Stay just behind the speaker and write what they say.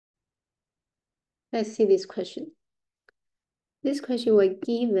Let's see this question. This question we're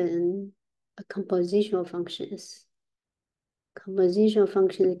given a composition of functions. Composition of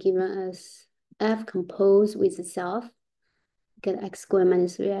functions given as f composed with itself, get x squared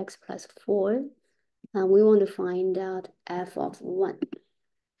minus 3x plus 4. And we want to find out f of 1.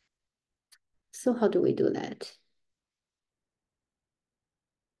 So how do we do that?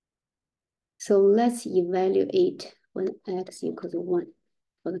 So let's evaluate when x equals 1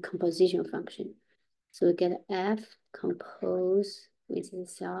 for the composition function. So we get f composed with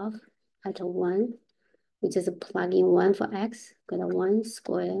itself at 1. We just plug in 1 for x, get a 1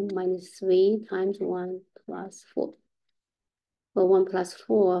 squared minus 3 times 1 plus 4. Well, 1 plus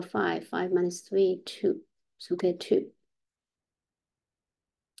 4, 5. 5 minus 3, 2. So we get 2.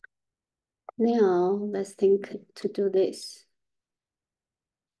 Now, let's think to do this.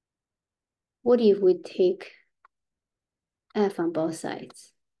 What if we take f on both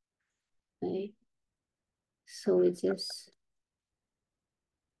sides? Right? So we just,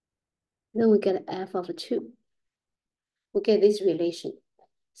 then we get f of 2. We get this relation.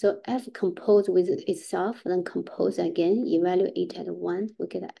 So f composed with itself, then compose again, evaluate it at 1, we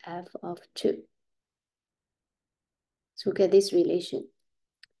get f of 2. So we get this relation.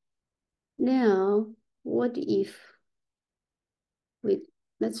 Now, what if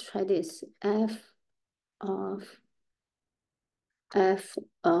let's try this, f of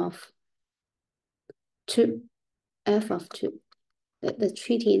 2, f of 2. Let's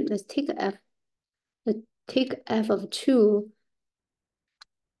take f of 2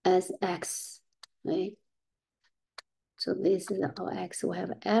 as x, right? So this is our x. We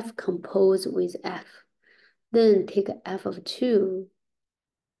have f composed with f. Then take f of 2,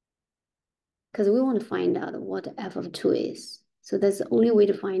 because we want to find out what f of 2 is. So that's the only way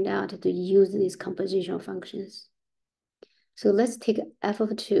to find out, to use these compositional functions. So let's take f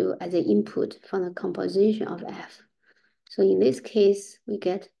of 2 as an input from the composition of f. So in this case, we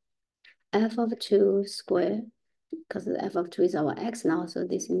get f of 2 squared, because the f of 2 is our x now, so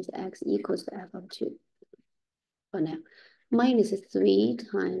this means x equals to f of 2 for now, minus 3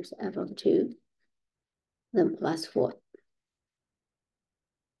 times f of 2, then plus 4.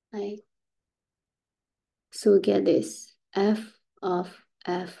 Right? So we get this f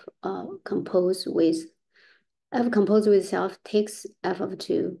composed with itself takes f of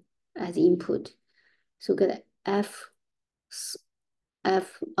 2 as input. So we get f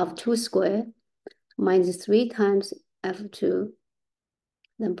of 2 squared minus 3 times f of 2,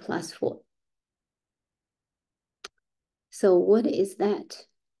 then plus 4. So what is that?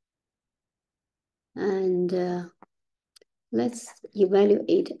 And let's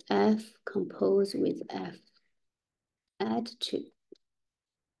evaluate f composed with f at 2.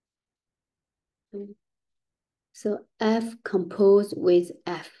 So f composed with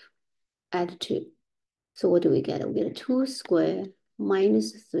f at 2. So what do we get? We get 2 squared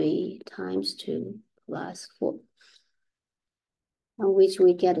minus 3 times 2 plus 4. On which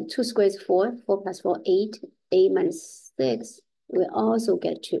we get 2 squared is 4. 4 plus 4, 8. 8 minus 6, we also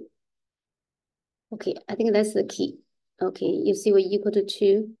get 2. Okay, I think that's the key. Okay, you see what equal to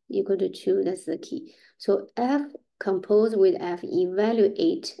 2, that's the key. So f composed with f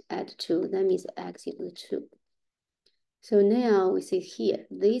evaluate at 2, that means x equals 2. So now we see here,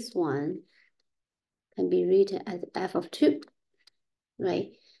 this one can be written as f of 2,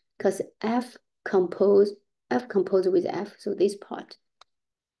 right? Because f composed with f, so this part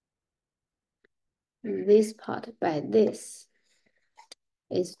by this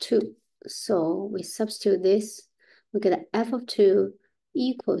is 2. So we substitute this, we get f of 2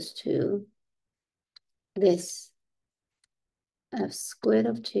 equals to this, f squared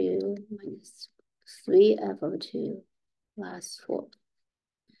of 2 minus 3f of 2 plus 4.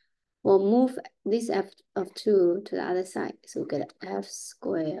 We'll move this f of 2 to the other side. So we get f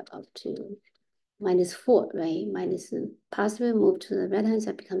squared of 2 minus 4, right? Minus positive, move to the right-hand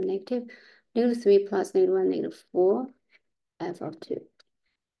side, become negative. Negative 3 plus negative 1, negative 4, f of 2.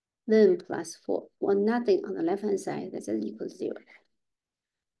 Then plus 4. Well, nothing on the left-hand side, that's equal to 0.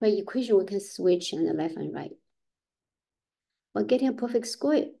 By equation, we can switch on the left and right. We're getting a perfect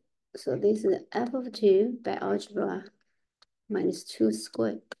square. So this is f of 2 by algebra minus 2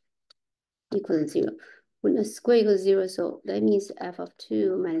 squared equals 0. When the square equals 0, so that means f of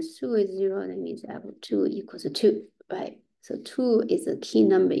 2 minus 2 is 0. That means f of 2 equals 2, right? So 2 is a key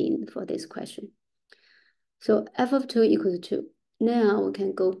number for this question. So f of 2 equals 2. Now we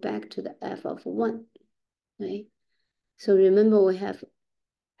can go back to the f of 1, right? So remember we have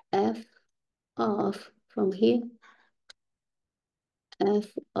f of, from here, f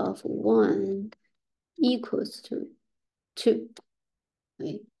of 1 equals to 2,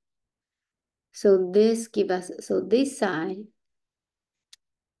 right? So this give us, so this side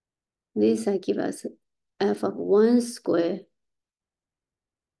give us f of 1 square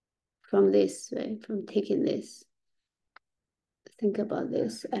from this, right? From taking this. Think about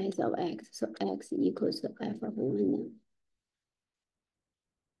this as of x. So x equals to f of 1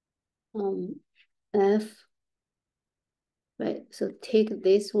 now. F, right? So take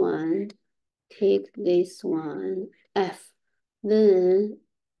this one, f. Then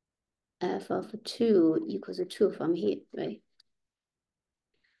f of 2 equals to 2 from here, right?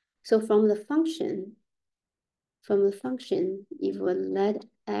 So from the function, if we let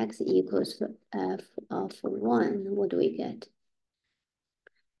x equals to f of 1, what do we get?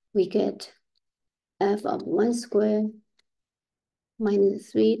 We get f of 1 square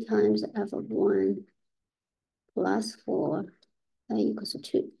minus 3 times f of 1 plus 4, that equals to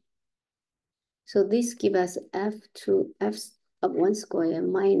 2. So this gives us f of 1 square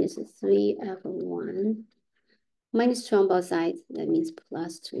minus 3 f of 1 minus 2 on both sides. That means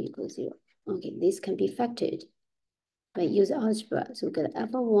plus 2 equals 0. Okay, this can be factored by use algebra. So we get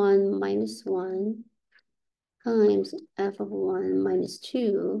f of 1 minus 1 times f of 1 minus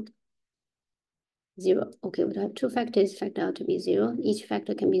 2, 0. Okay, we have two factors factor out to be 0. Each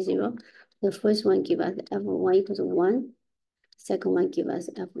factor can be 0. The first one gives us f of 1 equals to 1. Second one gives us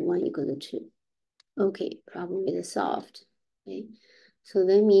f of 1 equals to 2. Okay, problem is solved. Okay, so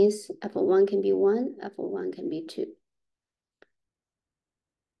that means f of 1 can be 1, f of 1 can be 2.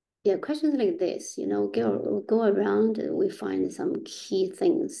 Yeah, questions like this, you know, go around, we find some key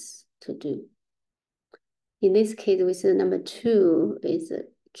things to do. In this case, we see number 2 is a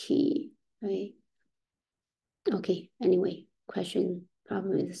key, right? Okay, anyway,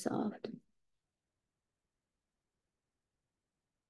 problem is solved.